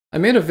I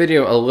made a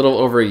video a little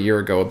over a year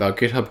ago about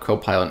GitHub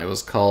Copilot, and it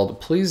was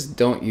called Please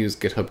Don't Use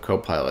GitHub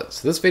Copilot.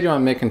 So this video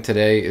I'm making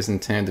today is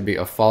intended to be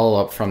a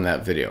follow-up from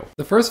that video.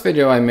 The first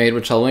video I made,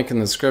 which I'll link in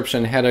the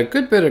description, had a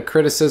good bit of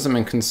criticism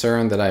and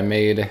concern that I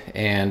made,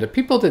 and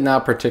people did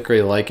not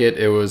particularly like it.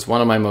 It was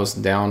one of my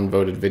most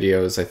downvoted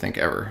videos I think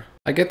ever.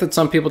 I get that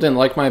some people didn't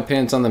like my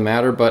opinions on the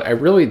matter, but I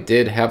really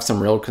did have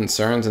some real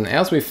concerns, and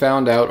as we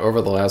found out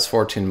over the last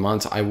 14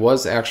 months, I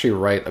was actually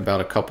right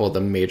about a couple of the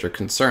major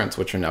concerns,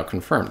 which are now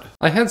confirmed.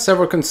 I had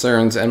several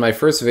concerns, and my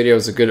first video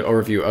is a good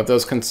overview of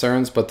those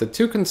concerns, but the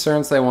two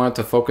concerns that I wanted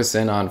to focus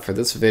in on for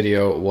this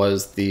video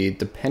was the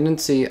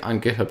dependency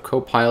on GitHub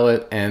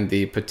Copilot and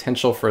the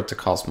potential for it to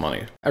cost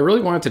money. I really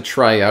wanted to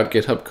try out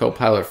GitHub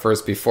Copilot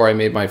first before I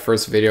made my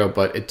first video,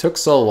 but it took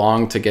so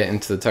long to get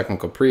into the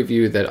technical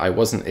preview that I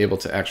wasn't able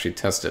to actually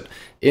test it.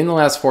 In the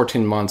last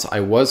 14 months, I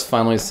was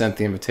finally sent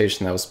the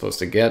invitation that I was supposed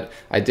to get.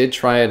 I did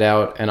try it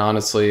out, and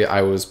honestly,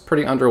 I was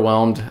pretty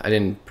underwhelmed. I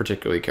didn't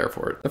particularly care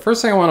for it. The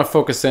first thing I want to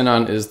focus in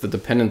on is the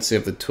dependency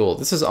of the tool.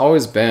 This has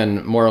always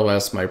been more or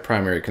less my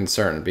primary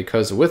concern,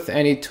 because with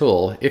any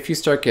tool, if you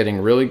start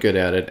getting really good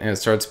at it and it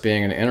starts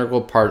being an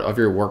integral part of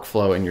your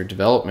workflow and your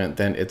development,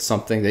 then it's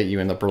something that you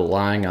end up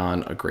relying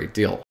on a great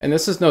deal. And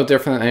this is no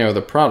different than any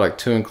other product,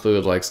 to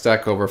include like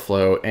Stack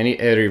Overflow, any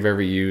editor you've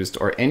ever used,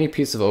 or any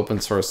piece of open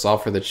source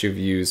software that you've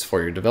used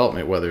for your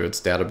development, whether it's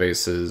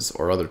databases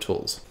or other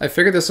tools. I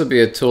figured this would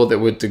be a tool that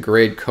would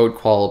degrade code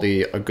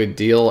quality a good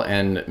deal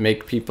and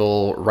make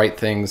people write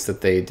things that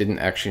they didn't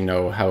actually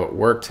know how it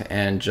worked,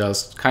 and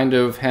just kind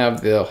of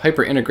have the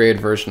hyper-integrated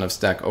version of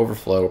Stack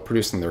Overflow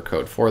producing their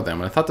code for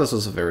them. And I thought this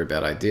was a very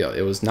bad idea.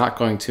 It was not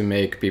going to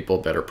make people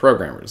better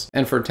programmers.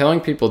 And for telling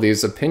people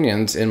these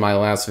opinions in my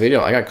last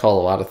video, I got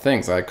called a lot of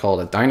things. I got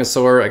called a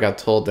dinosaur. I got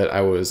told that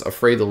I was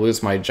afraid to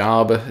lose my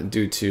job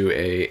due to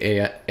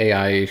a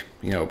AI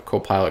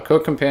Copilot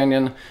code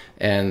companion,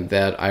 and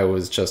that I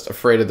was just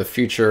afraid of the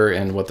future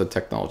and what the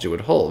technology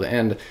would hold.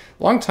 And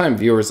longtime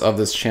viewers of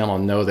this channel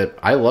know that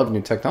I love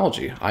new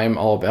technology. I am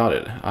all about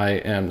it. I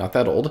am not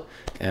that old,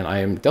 and I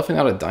am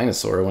definitely not a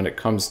dinosaur when it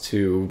comes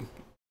to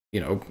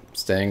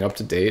staying up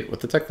to date with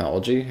the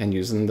technology and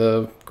using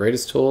the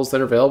greatest tools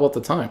that are available at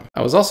the time.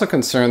 I was also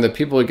concerned that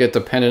people would get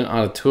dependent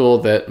on a tool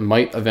that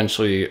might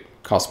eventually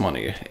cost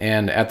money.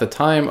 And at the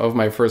time of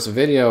my first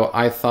video,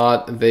 I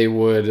thought they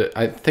would,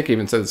 I think I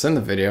even said this in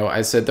the video,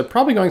 I said they're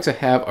probably going to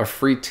have a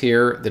free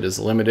tier that is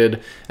limited,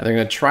 and they're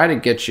going to try to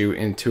get you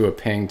into a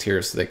paying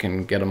tier so they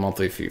can get a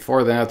monthly fee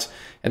for that.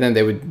 And then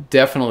they would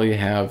definitely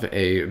have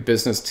a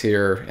business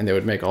tier, and they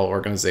would make all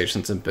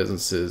organizations and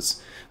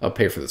businesses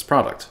pay for this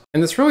product.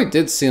 And this really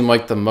did seem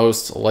like the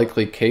most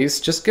likely case,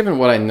 just given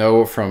what I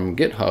know from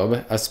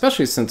GitHub,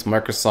 especially since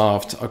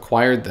Microsoft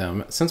acquired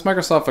them. Since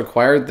Microsoft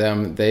acquired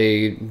them,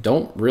 they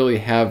don't really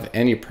have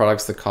any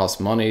products that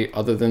cost money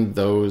other than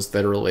those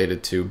that are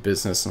related to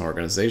business and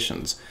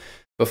organizations.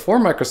 Before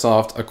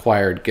Microsoft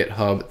acquired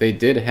GitHub, they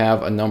did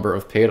have a number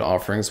of paid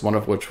offerings, one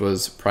of which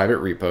was private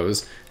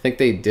repos. I think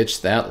they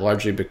ditched that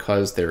largely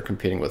because they were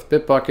competing with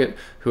Bitbucket,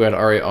 who had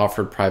already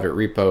offered private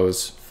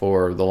repos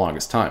for the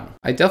longest time.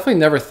 I definitely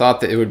never thought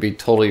that it would be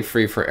totally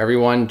free for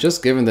everyone,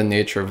 just given the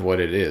nature of what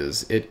it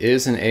is. It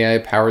is an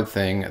AI-powered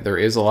thing. There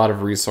is a lot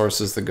of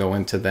resources that go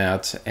into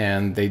that,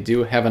 and they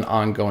do have an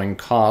ongoing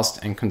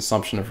cost and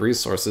consumption of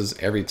resources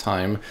every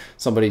time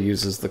somebody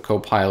uses the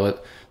Copilot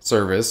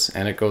service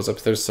and it goes up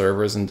to their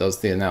servers and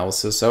does the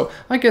analysis. So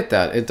I get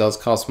that. It does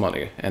cost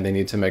money, and they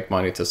need to make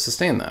money to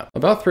sustain that.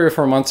 About 3 or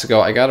 4 months ago,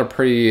 I got a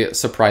pretty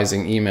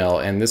surprising email,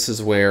 and this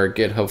is where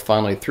GitHub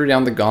finally threw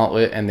down the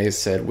gauntlet and they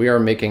said, we are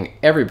making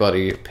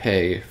everybody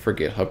pay for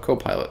GitHub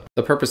Copilot.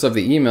 The purpose of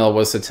the email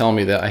was to tell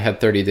me that I had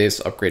 30 days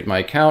to upgrade my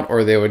account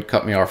or they would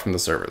cut me off from the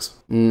service.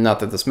 Not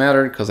that this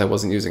mattered, because I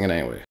wasn't using it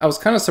anyway. I was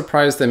kind of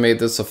surprised they made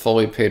this a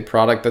fully paid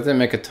product. That didn't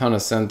make a ton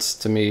of sense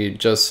to me,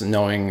 just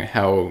knowing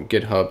how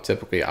GitHub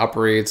typically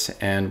operates.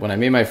 And when I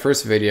made my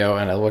first video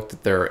and I looked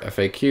at their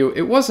FAQ,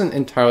 it wasn't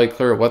entirely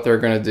clear what they were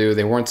going to do.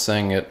 They weren't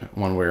saying it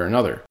one way or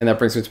another. And that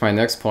brings me to my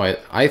next point.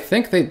 I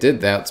think they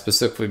did that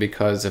specifically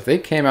because if they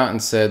came out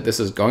and said this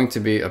is going to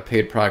be a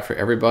paid product for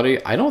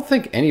everybody, I don't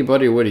think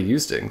anybody would have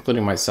used it,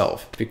 including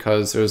myself,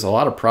 because there's a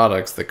lot of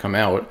products that come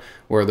out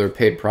where they're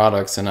paid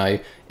products, and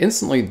I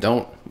instantly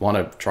don't want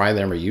to try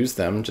them or use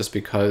them just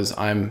because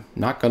I'm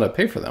not going to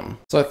pay for them.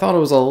 So I thought it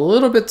was a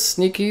little bit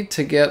sneaky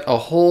to get a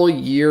whole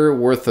year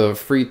worth of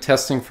free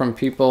testing from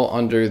people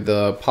under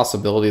the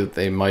possibility that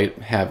they might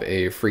have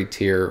a free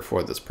tier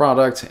for this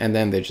product, and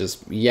then they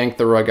just yanked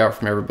the rug out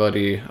from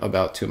everybody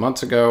about 2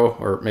 months ago,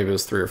 or maybe it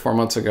was 3 or 4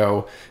 months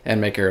ago,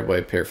 and make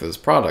everybody pay for this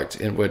product,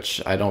 in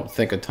which I don't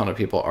think a ton of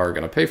people are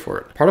going to pay for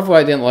it. Part of what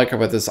I didn't like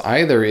about this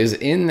either is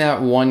in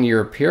that 1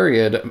 year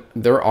period,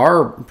 there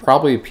are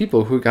probably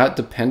people who got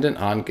dependent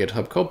on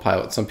GitHub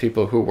Copilot, some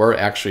people who were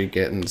actually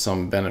getting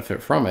some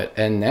benefit from it.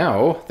 And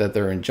now that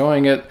they're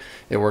enjoying it,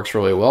 it works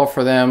really well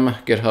for them.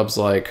 GitHub's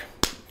like,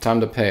 time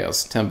to pay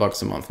us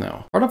 $10 a month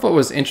now. Part of what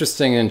was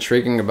interesting and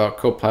intriguing about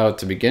Copilot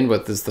to begin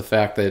with is the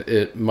fact that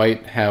it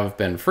might have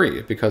been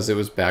free because it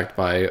was backed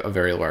by a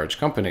very large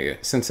company.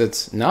 Since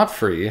it's not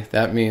free,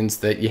 that means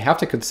that you have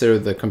to consider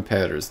the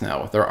competitors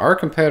now. There are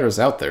competitors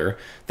out there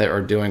that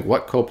are doing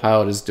what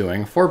Copilot is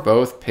doing for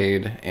both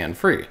paid and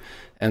free.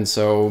 And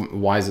so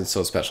why is it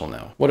so special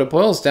now? What it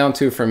boils down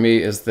to for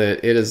me is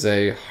that it is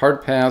a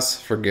hard pass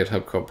for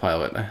GitHub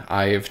Copilot.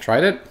 I've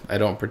tried it, I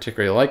don't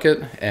particularly like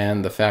it,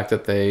 and the fact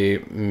that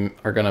they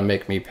are gonna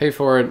make me pay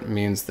for it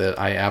means that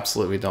I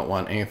absolutely don't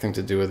want anything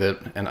to do with it,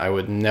 and I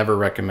would never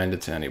recommend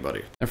it to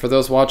anybody. And for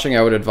those watching,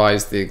 I would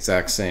advise the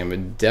exact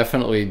same.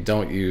 Definitely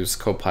don't use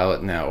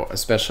Copilot now,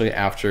 especially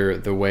after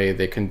the way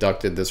they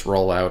conducted this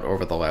rollout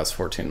over the last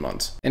 14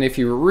 months. And if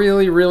you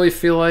really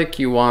feel like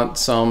you want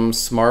some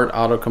smart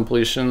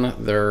auto-completion,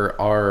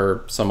 there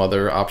are some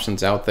other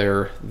options out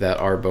there that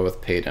are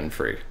both paid and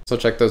free. So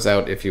check those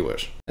out if you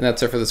wish. And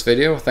that's it for this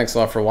video. Thanks a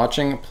lot for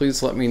watching.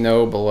 Please let me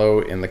know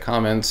below in the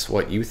comments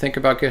what you think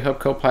about GitHub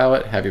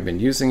Copilot. Have you been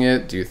using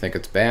it? Do you think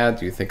it's bad?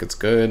 Do you think it's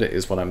good?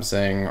 Is what I'm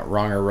saying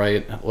wrong or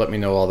right? Let me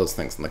know all those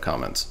things in the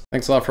comments.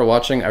 Thanks a lot for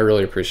watching. I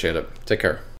really appreciate it. Take care.